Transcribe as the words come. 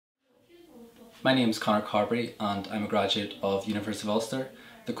My name is Conor Carberry and I'm a graduate of University of Ulster.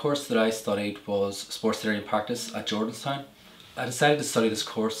 The course that I studied was Sports Theory and Practice at Jordanstown. I decided to study this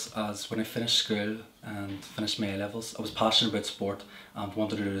course as when I finished school and finished my A-levels, I was passionate about sport and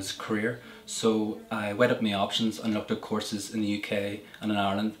wanted to do it as a career. So I weighed up my options and looked at courses in the UK and in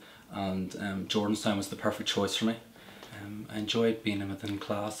Ireland, and Jordanstown was the perfect choice for me. I enjoyed being within a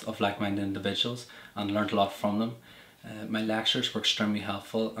class of like-minded individuals and learned a lot from them. My lectures were extremely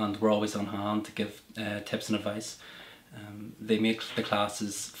helpful and were always on hand to give tips and advice. They make the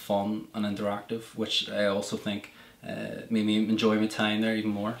classes fun and interactive, which I also think made me enjoy my time there even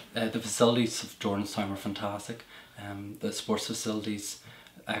more. The facilities of Jordanstown were fantastic. The sports facilities,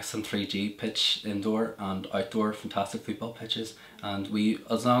 excellent 3G pitch, indoor and outdoor, fantastic football pitches, and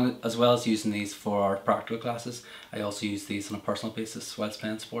as well as using these for our practical classes, I also use these on a personal basis whilst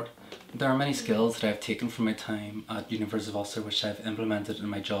playing sport. There are many skills that I've taken from my time at University of Ulster which I've implemented in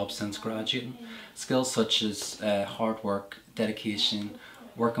my job since graduating. Skills such as hard work, dedication,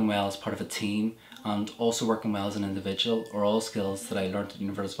 working well as part of a team, and also working well as an individual are all skills that I learned at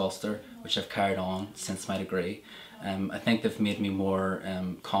University of Ulster which I've carried on since my degree. I think they've made me more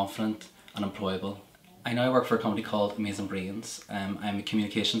confident and employable. I now work for a company called Amazing Brains. I'm a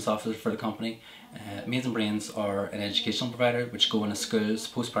communications officer for the company. Amazing Brains are an educational provider which go into schools,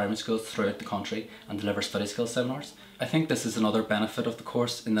 post-primary schools throughout the country and deliver study skills seminars. I think this is another benefit of the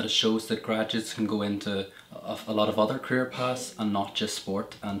course in that it shows that graduates can go into a lot of other career paths and not just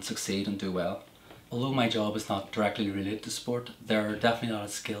sport and succeed and do well. Although my job is not directly related to sport, there are definitely a lot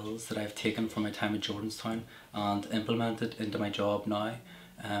of skills that I've taken from my time at Jordanstown and implemented into my job now.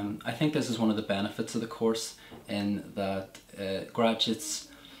 I think this is one of the benefits of the course in that graduates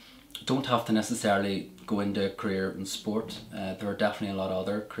don't have to necessarily go into a career in sport. There are definitely a lot of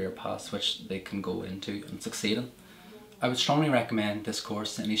other career paths which they can go into and succeed in. I would strongly recommend this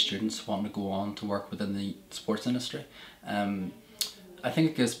course to any students wanting to go on to work within the sports industry. I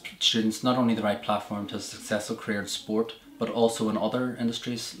think it gives students not only the right platform to a successful career in sport, but also in other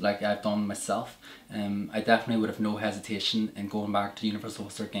industries like I've done myself. I definitely would have no hesitation in going back to University of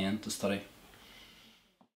Ulster again to study.